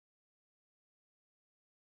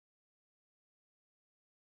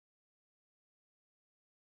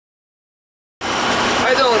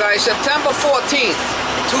How you doing, guys? September 14th,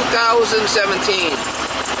 2017.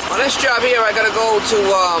 On this job here, I gotta go to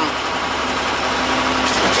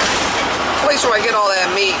place where I get all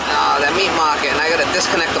that meat market, and I gotta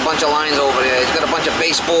disconnect a bunch of lines over there. It's got a bunch of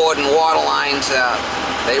baseboard and water lines.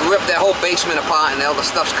 They ripped that whole basement apart, and all the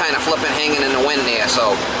stuff's kind of flipping, hanging in the wind there.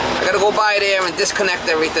 So I gotta go by there and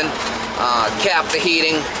disconnect everything, cap the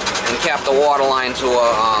heating, and cap the water line to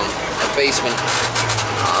a basement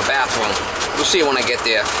bathroom. We'll see when I get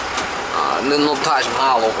there. There's no Taj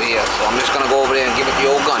Mahal over here, so I'm just gonna go over there and give it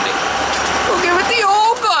the old Gundy. We'll give it the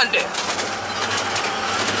old Gundy.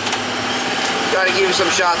 Gotta give you some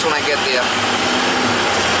shots when I get there.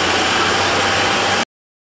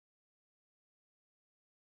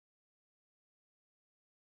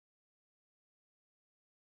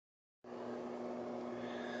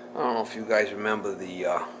 I don't know if you guys remember the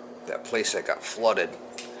that place that got flooded.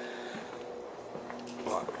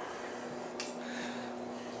 But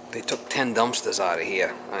they took 10 dumpsters out of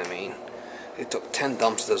here. I mean, they took 10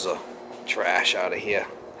 dumpsters of trash out of here.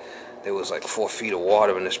 There was like 4 feet of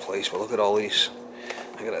water in this place, but look at all these.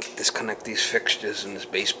 I gotta disconnect these fixtures and this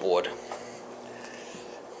baseboard.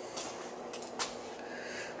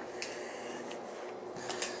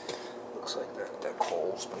 Looks like that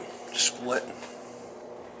coal's been split.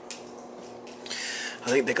 I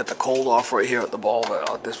think they got the coal off right here at the ball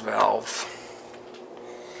valve, this valve.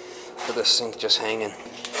 Look at this sink just hanging.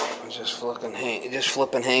 It's just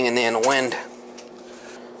flipping, hanging there in the wind.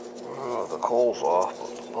 Oh, the coal's off,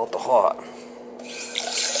 but about the hot.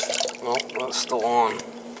 Nope, that's still on.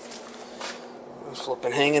 It's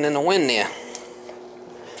flipping, hanging in the wind there.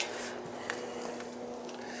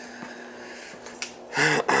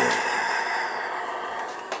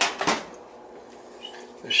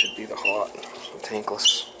 This should be the hot,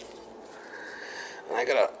 tankless. And I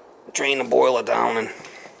gotta drain the boiler down, and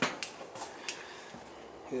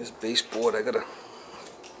here's baseboard. I gotta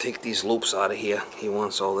take these loops out of here. He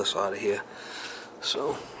wants all this out of here.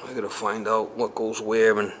 So I gotta find out what goes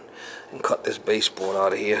where and cut this baseboard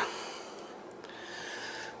out of here.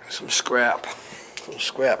 Some scrap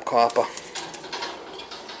copper.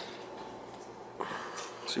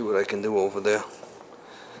 See what I can do over there.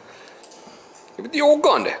 Give it the old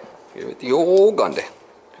Gundy. Give it the old Gundy.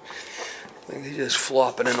 I think he's just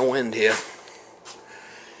flopping in the wind here.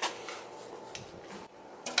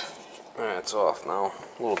 Alright, it's off now.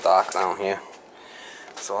 A little dark down here.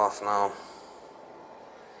 It's off now.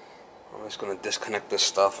 I'm just going to disconnect this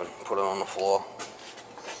stuff and put it on the floor.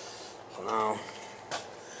 For now,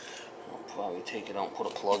 I'll probably take it out and put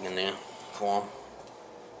a plug in there for him.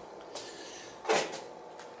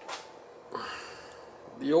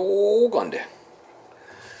 The old Gundy.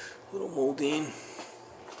 Little Modine.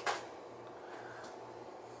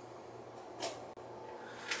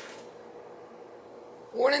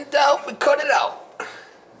 When in doubt, we cut it out.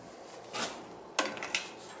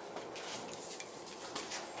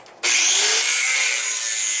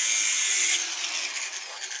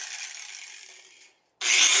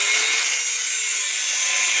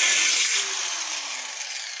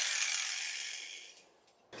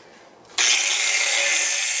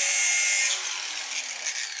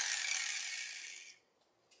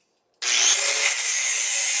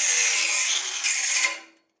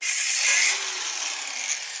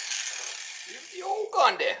 The old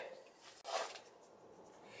Gundy.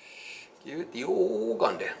 Give it the old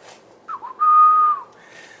Gundy.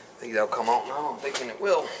 Think that'll come out now? I'm thinking it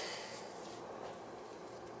will.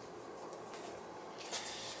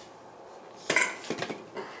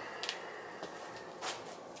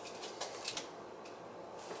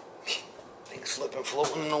 Thing's slipping,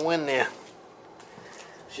 floating in the wind there.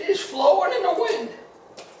 She's flowing in the wind.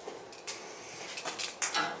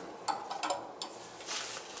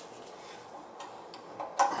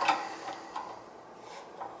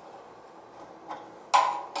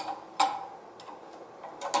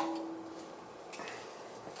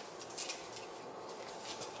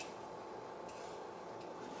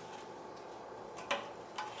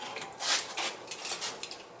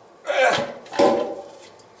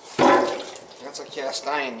 That's a cast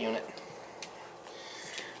iron unit.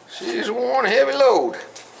 She's one heavy load.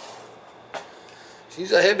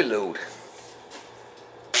 She's a heavy load.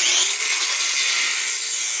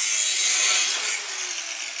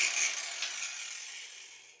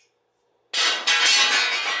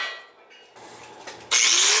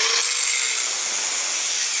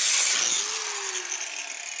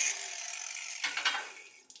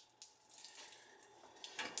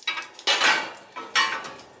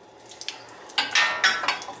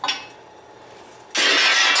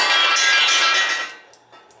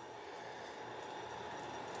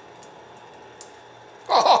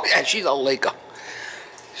 She's a leaker.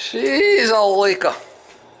 She's a leaker.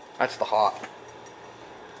 That's the heart.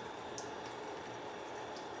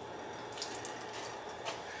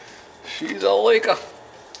 She's a leaker.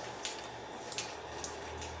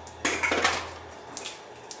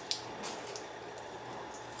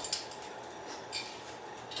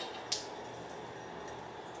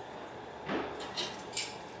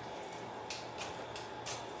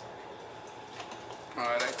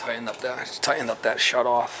 Alright, I tightened up that shut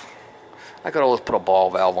off. I could always put a ball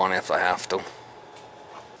valve on it if I have to.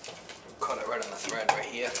 Cut it right on the thread right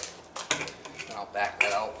here. And I'll back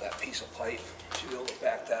that out, that piece of pipe. Should be able to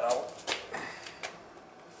back that out.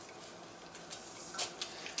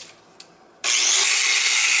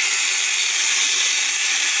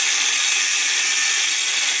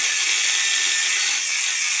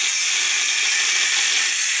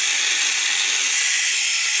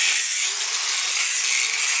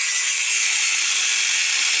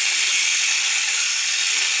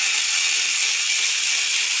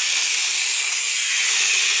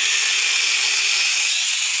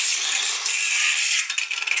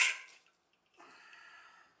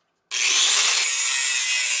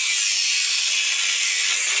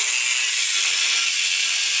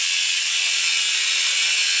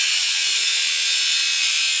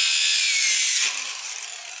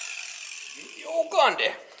 On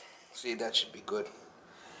there. See, that should be good.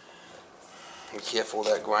 Be careful of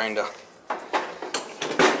that grinder.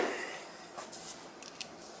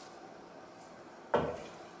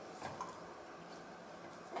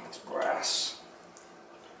 It's brass.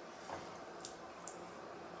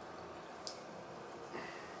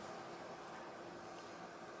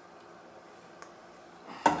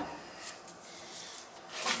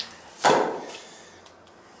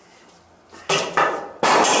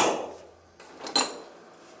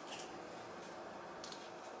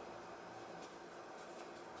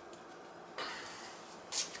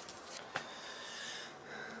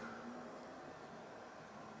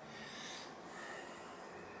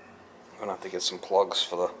 I'm gonna have to get some plugs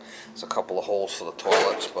for the, there's a couple of holes for the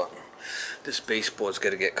toilets, but this baseboard's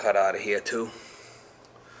gotta get cut out of here too.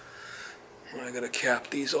 And I gotta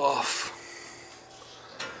cap these off.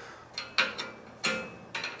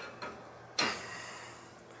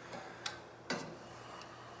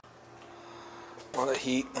 A lot of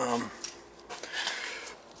heat.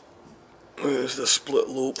 There's the split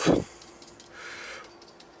loop.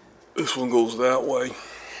 This one goes that way.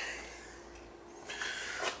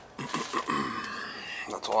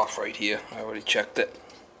 That's off right here. I already checked it.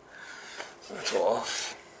 That's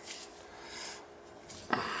off.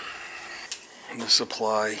 And the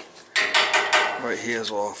supply right here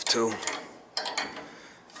is off too.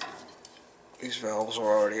 These valves are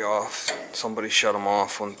already off. Somebody shut them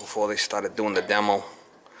off before they started doing the demo.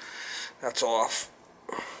 That's off.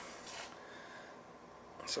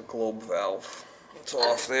 It's a globe valve. It's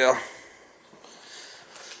off there.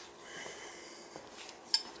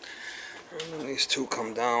 And then these two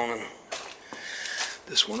come down, and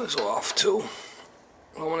this one is off too.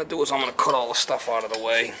 What I'm going to do is I'm going to cut all the stuff out of the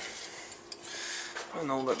way. I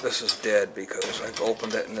know that this is dead because I've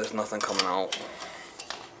opened it and there's nothing coming out.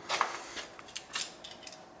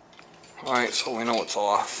 Alright, so we know it's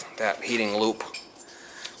off. That heating loop.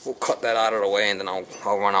 We'll cut that out of the way, and then I'll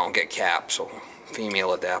run out and get caps, or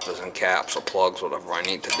female adapters and caps or plugs, whatever I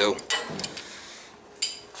need to do.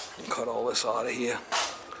 And cut all this out of here.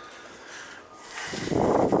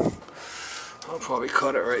 I'll probably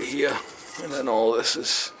cut it right here, and then all this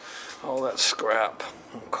is all that scrap.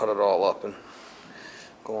 I'll cut it all up and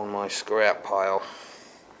go in my scrap pile.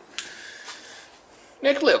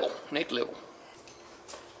 Next level, next level.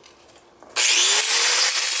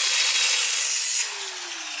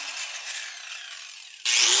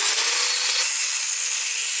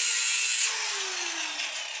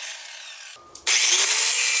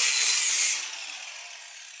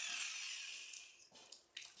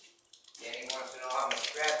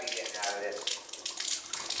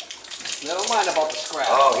 Never mind about the scrap.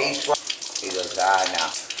 Oh, he goes, no,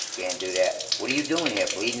 can't do that. What are you doing here,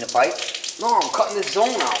 bleeding the pipe? No, I'm cutting this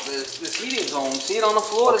zone out, this heating zone. See it on the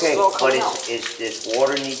floor? Okay, this is all coming but is this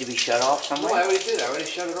water need to be shut off somewhere? No, I already did. I already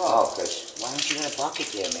shut it Oh, off. because why aren't you in a bucket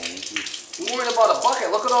there, man? You're worried about a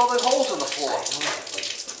bucket? Look at all the holes in the floor. I know, but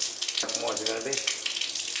how more is it going to be?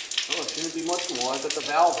 Oh, it shouldn't be much more. I got the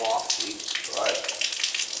valve off. Right.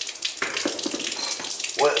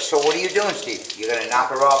 So what are you doing, Steve? You're going to knock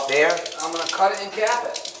her off there? I'm going to cut it and cap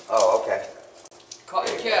it. Oh, okay. Cut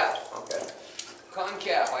and cap. Okay. Cut and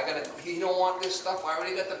cap. You don't want this stuff. I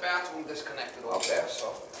already got the bathroom disconnected over there,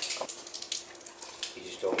 so. He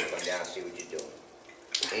just told me to come down and see what you're doing.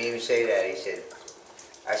 He didn't even say that. He said,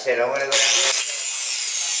 I said I'm gonna go down there.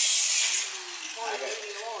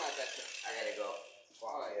 I gotta go.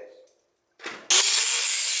 All right.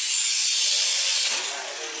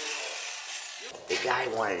 The guy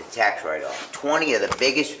wanted a tax write-off. 20 of the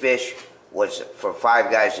biggest fish was for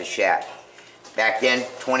 5 guys a shad. Back then,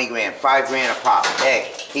 20 grand, 5 grand a pop.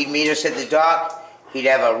 Hey, he'd meet us at the dock. He'd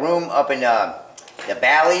have a room up in the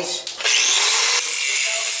valleys.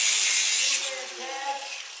 And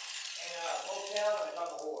a hotel and a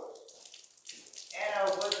couple whores. And I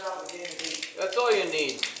was working on the Virginia Beach. That's all you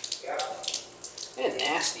need. Yeah. They're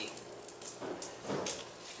nasty.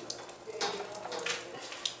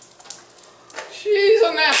 She's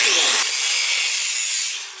a nasty one.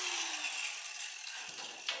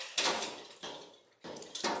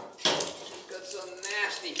 Got some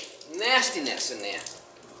nastiness in there.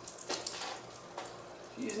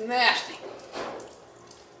 She's nasty.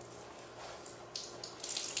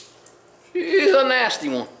 She's a nasty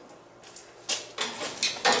one.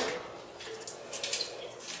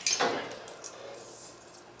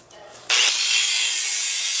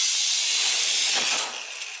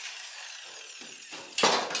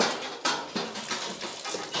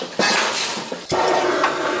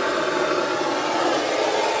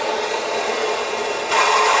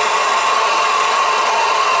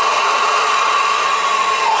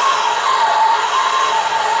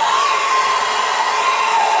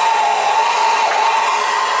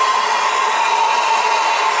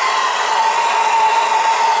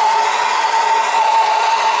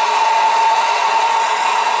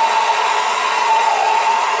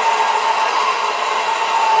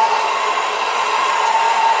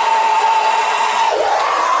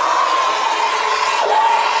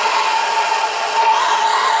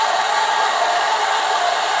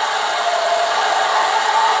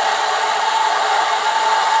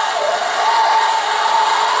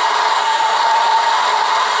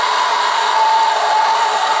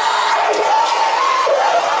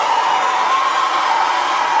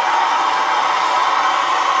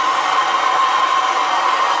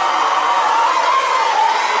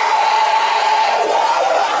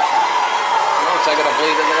 I got a bleed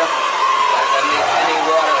in there. Any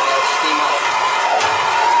water in there, steam out.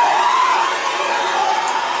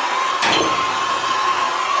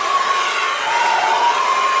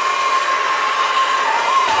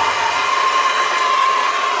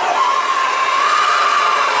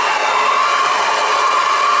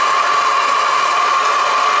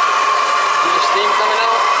 See the steam coming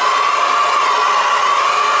out?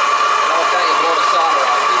 Now with that you blow the solder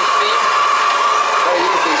out. See the steam? Very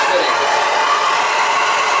easily fitting.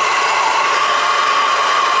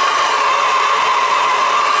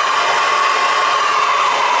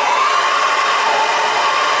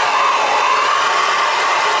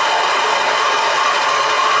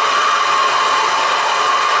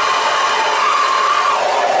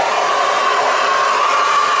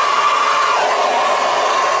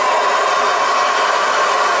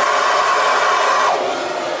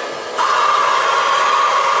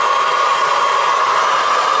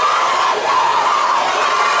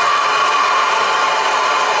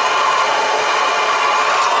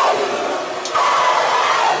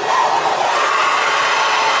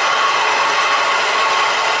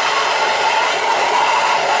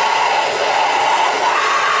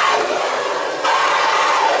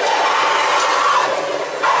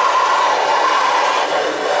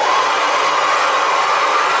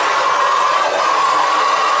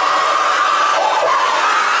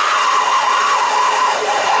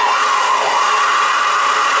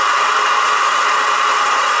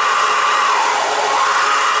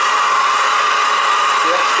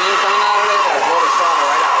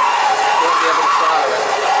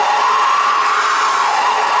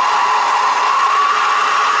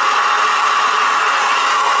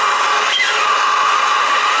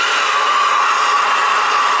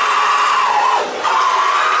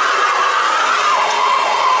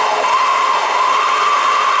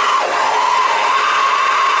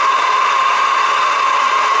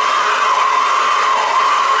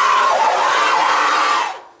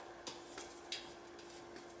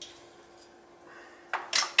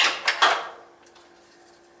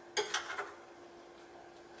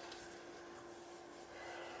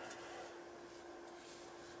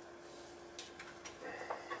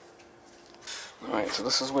 Alright, so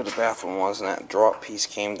this is where the bathroom was, and that drop piece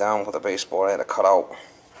came down with a baseboard I had to cut out.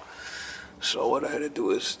 So what I had to do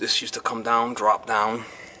is, this used to come down, drop down,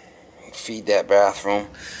 feed that bathroom,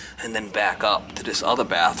 and then back up to this other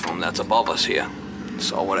bathroom that's above us here.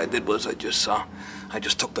 So what I did was I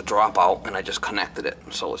just took the drop out and I just connected it.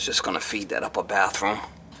 So it's just going to feed that upper bathroom.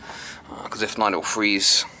 Because if not, it'll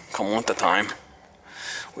freeze come winter time.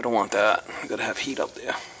 We don't want that. We gotta have heat up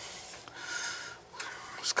there.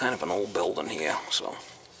 It's kind of an old building here, so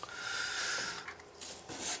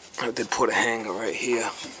I did put a hanger right here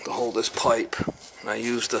to hold this pipe. And I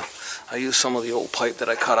used some of the old pipe that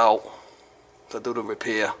I cut out to do the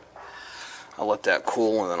repair. I'll let that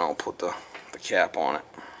cool and then I'll put the cap on it.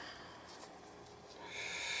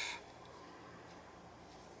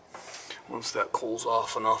 Once that cools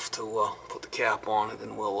off enough to put the cap on it,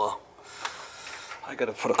 then we'll I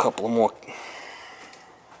gotta put a couple of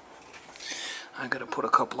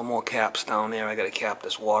more caps down there. I gotta cap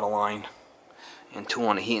this water line and 2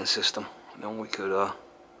 on the heating system, and then we could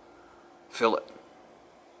fill it,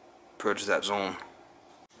 purge that zone.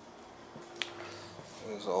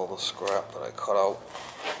 There's all the scrap that I cut out,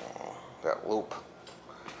 that loop.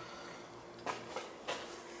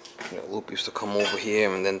 That loop used to come over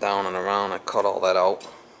here and then down and around. I cut all that out.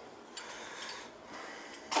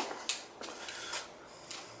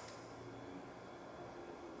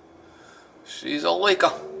 She's a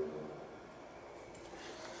leaker.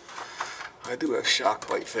 I do have shock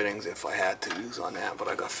plate fittings if I had to use on that, but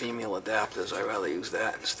I got female adapters. I'd rather use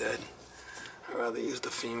that instead. I'd rather use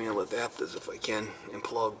the female adapters if I can, and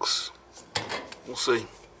plugs. We'll see.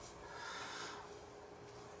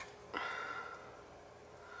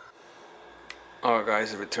 Alright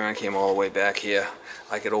guys, the return came all the way back here.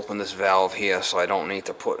 I could open this valve here so I don't need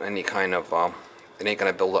to put any kind of, it ain't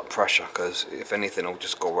going to build up pressure, because if anything it'll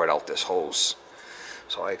just go right out this hose.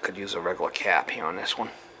 So I could use a regular cap here on this one.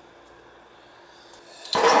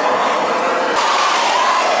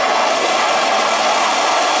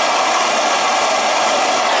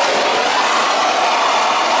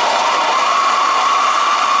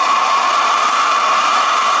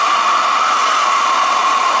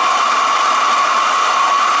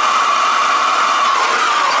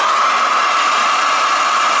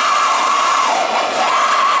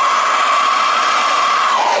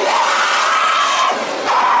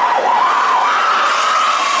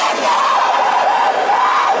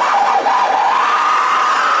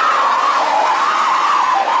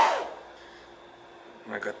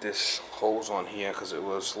 This hose on here because it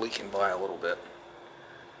was leaking by a little bit.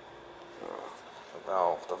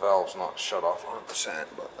 The valve's not shut off 100%,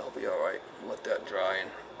 but that'll be alright. Let that dry, and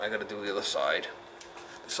I gotta do the other side,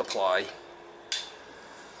 the supply.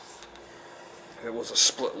 It was a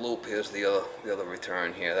split loop. Here's the other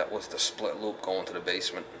return here. That was the split loop going to the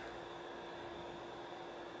basement.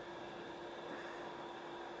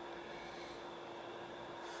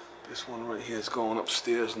 This one right here is going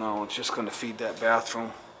upstairs now. It's just going to feed that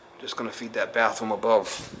bathroom. Just going to feed that bathroom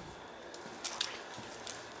above.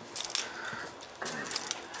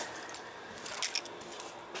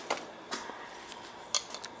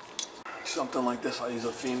 Something like this, I use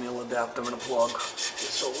a female adapter and a plug,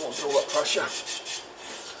 just so it won't build up pressure.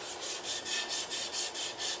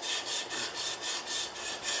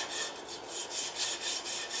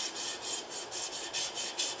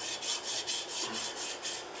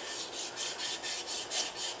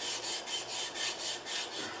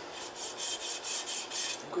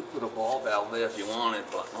 You could put a ball valve there if you wanted,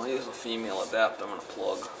 but I'll use a female adapter and a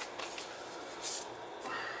plug.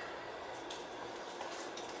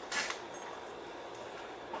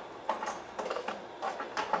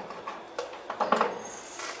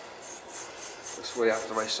 This way,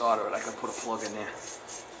 after I solder it, I can put a plug in there.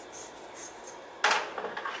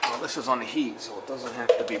 Well, this is on the heat, so it doesn't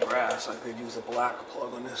have to be brass. I could use a black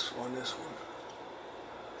plug on this one. It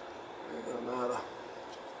doesn't matter.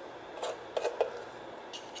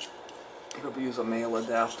 I could use a male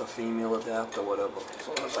adapter, female adapter, whatever. As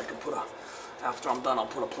long as I can put after I'm done, I'll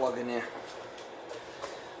put a plug in there.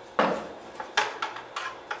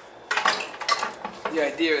 The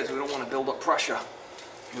idea is we don't want to build up pressure.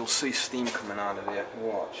 You'll see steam coming out of there.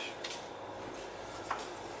 Watch.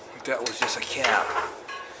 If that was just a cap,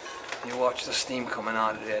 you watch the steam coming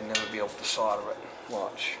out of there and never be able to solder it.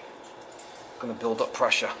 Watch. It's going to build up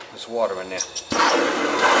pressure. There's water in there.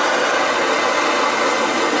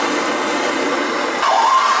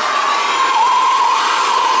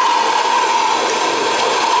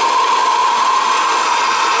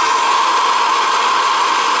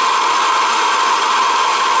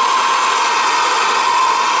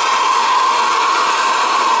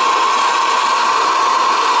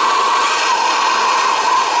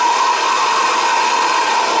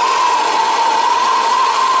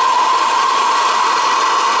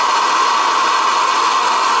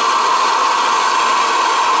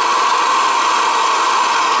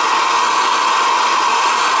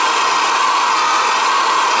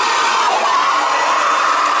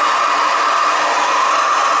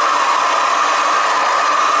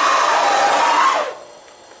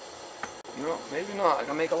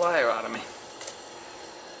 liar out of me.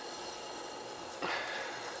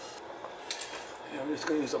 Yeah, I'm just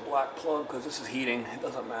going to use a black plug because this is heating. It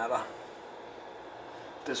doesn't matter.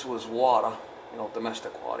 If this was water, you know,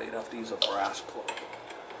 domestic water, you'd have to use a brass plug.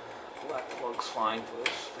 Black plug's fine for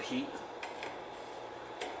this, for heat.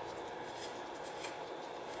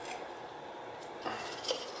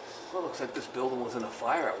 Well, it looks like this building was in a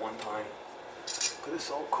fire at one time. Because it's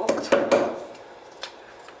all cooked. It's all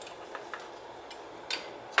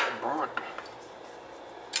burnt.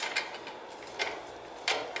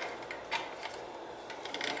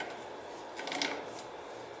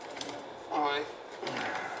 Alright.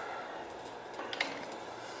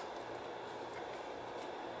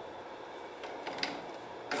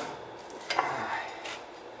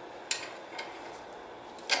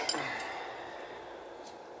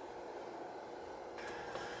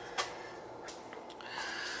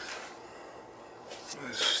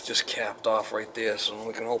 It's just capped off right there, so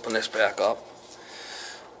we can open this back up.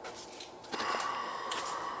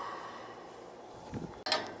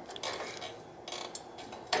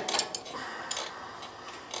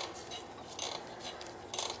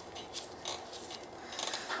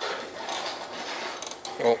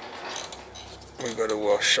 Well, we got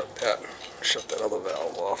to shut that other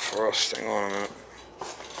valve off first. Hang on a minute.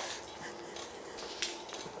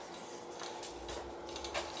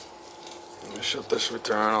 Let me shut this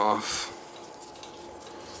return off.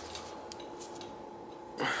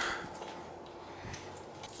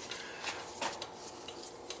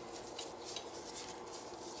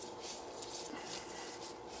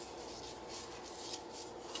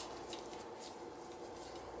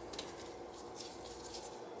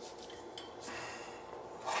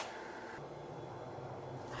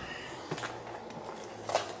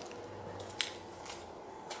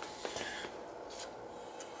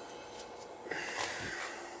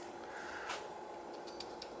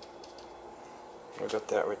 We got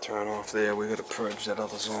that return off there. We got to purge that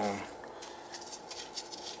other zone.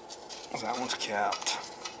 That one's capped.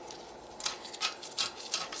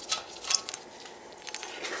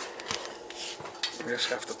 We just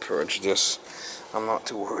have to purge this. I'm not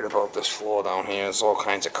too worried about this floor down here. There's all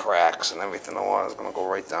kinds of cracks and everything. The water's going to go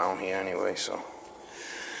right down here anyway, so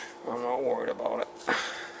I'm not worried about it.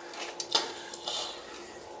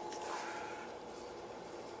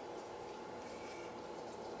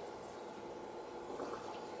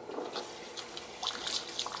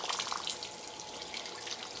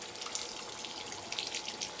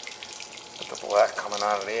 The black coming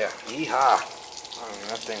out of there. Yeehaw! I mean,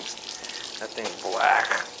 that thing's black.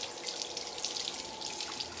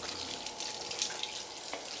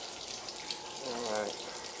 Alright.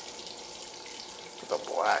 The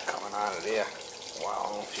black coming out of there. Wow, I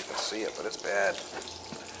don't know if you can see it, but it's bad.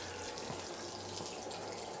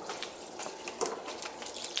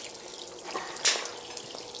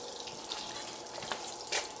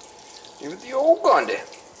 Give it the old Gundy.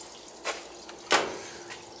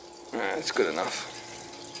 It's good enough.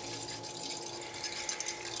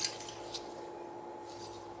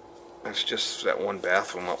 That's just that one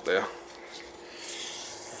bathroom up there.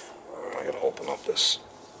 I gotta open up this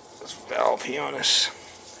valve here on this.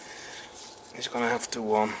 He's gonna have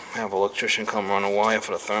to have an electrician come run a wire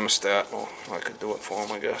for the thermostat. Well, I could do it for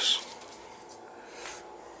him, I guess.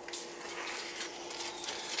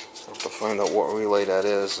 I'll have to find out what relay that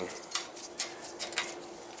is.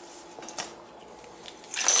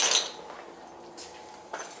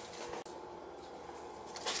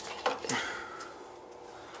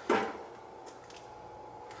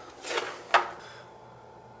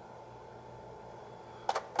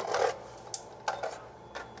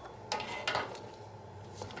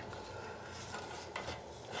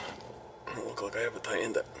 And look like I haven't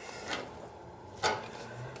tightened it.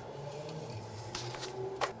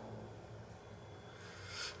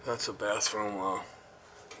 That's a bathroom,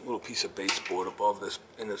 little piece of baseboard above this,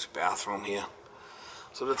 in this bathroom here.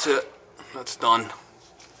 So that's it. That's done.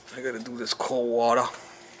 I gotta do this cold water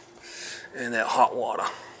and that hot water.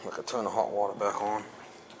 I could turn the hot water back on.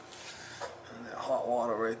 And that hot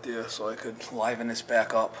water right there so I could liven this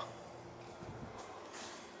back up.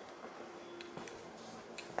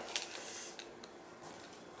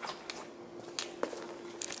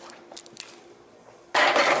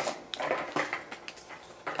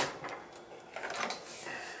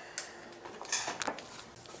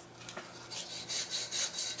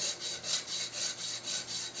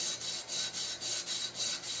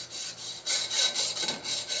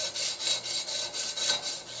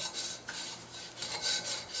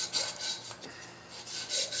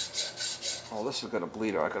 Oh, this has got a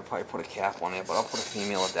bleeder. I could probably put a cap on it, but I'll put a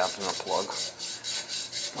female adapter and a plug.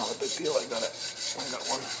 Not a big deal, I got it. I got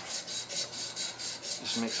one.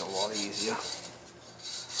 Just makes it a lot easier.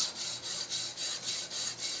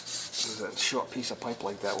 Because a short piece of pipe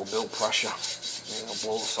like that will build pressure and it'll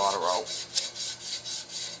blow the solder out.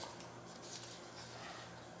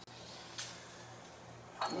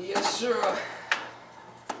 Yes, sir.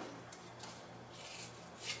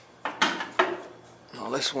 Now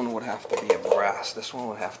this one would have to be a brass. This one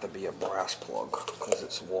would have to be a brass plug because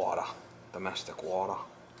it's water, domestic water.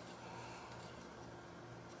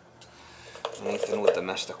 Anything with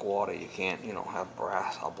domestic water, you can't, you know, have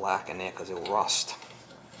brass or black in there because it will rust.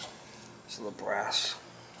 So the brass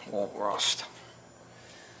won't rust.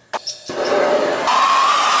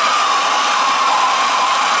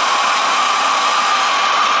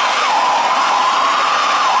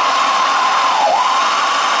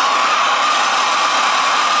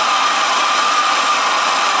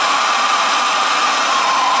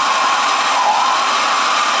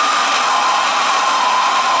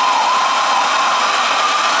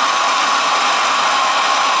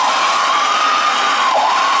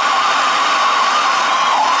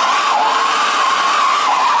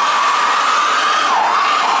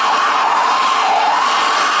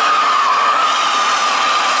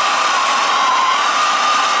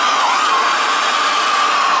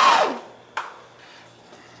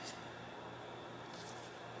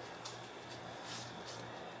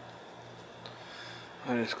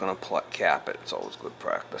 I'm just gonna cap it. It's always good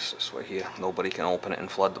practice this way here. Nobody can open it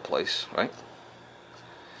and flood the place, right?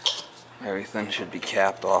 Everything should be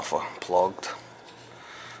capped off or plugged.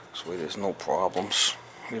 This way there's no problems.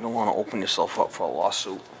 You don't want to open yourself up for a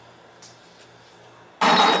lawsuit.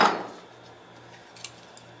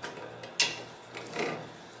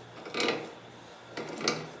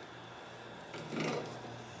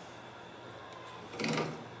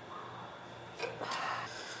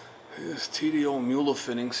 This TDO Mueller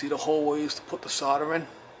fitting. See the hole where you used to put the solder in?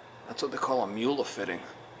 That's what they call a Mueller fitting.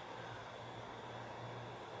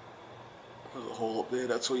 There's a hole up there.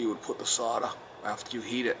 That's where you would put the solder after you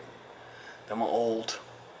heat it. Them are old.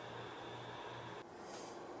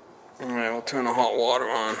 Alright, I'll turn the hot water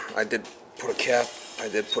on. I did put a cap. I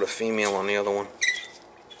did put a female on the other one.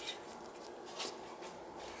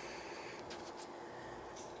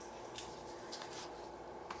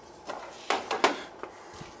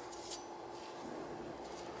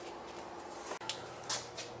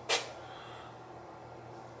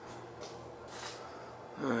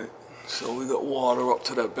 Alright, so we got water up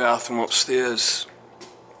to that bathroom upstairs.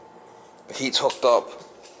 The heat's hooked up.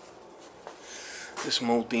 This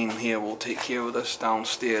Modine here will take care of this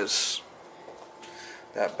downstairs.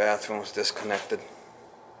 That bathroom is disconnected.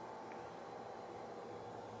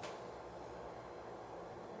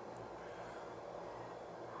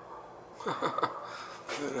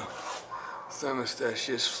 The thermostat's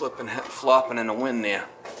just flopping in the wind there.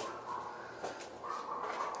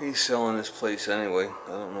 He's selling this place anyway.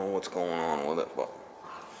 I don't know what's going on with it, but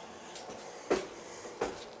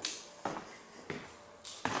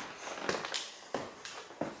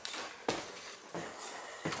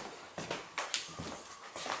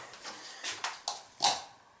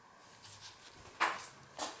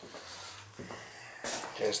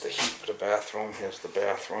here's the heat for the bathroom. Here's the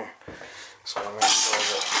bathroom. So I'm make sure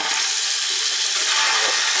that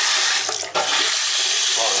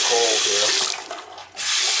hot and cold here.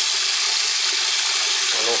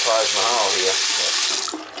 No Taj Mahal here.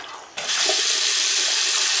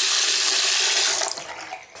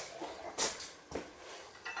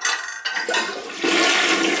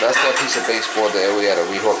 That's that piece of baseboard there we had to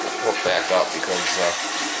hook back up because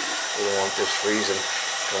we don't want this freezing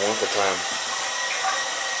in the winter time.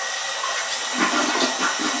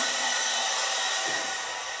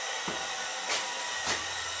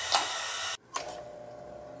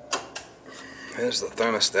 Here's the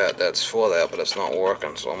thermostat that's for that, but it's not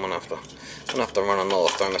working, so I'm gonna have to run another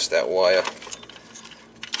thermostat wire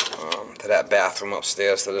to that bathroom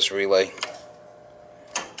upstairs to this relay.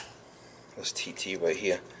 This TT right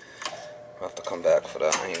here. I'll have to come back for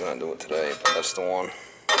that. I ain't gonna do it today, but that's the one.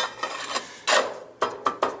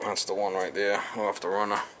 That's the one right there. I'll have to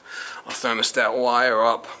run a thermostat wire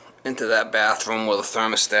up into that bathroom with a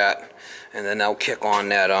thermostat, and then I'll kick on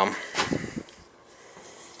that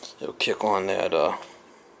it'll kick on that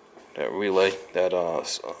that relay, that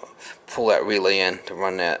pull that relay in to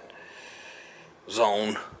run that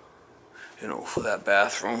zone, you know, for that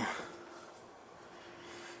bathroom.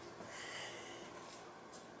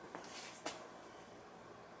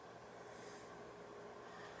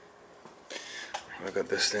 I got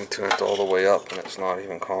this thing turned all the way up and it's not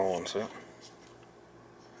even calling, so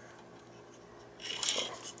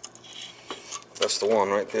that's the one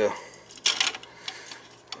right there.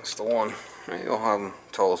 That's the one. Maybe I'll have him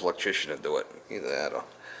tell his electrician to do it. Either that or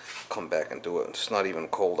come back and do it. It's not even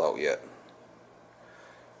cold out yet.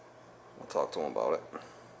 I'll talk to him about it.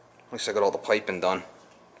 At least I got all the piping done.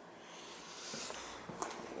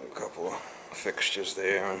 A couple of fixtures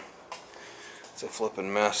there, and it's a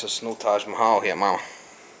flipping mess. It's no Taj Mahal here, Mama.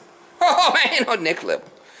 Oh man, no Nick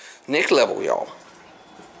level, y'all.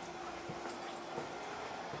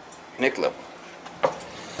 Nick level.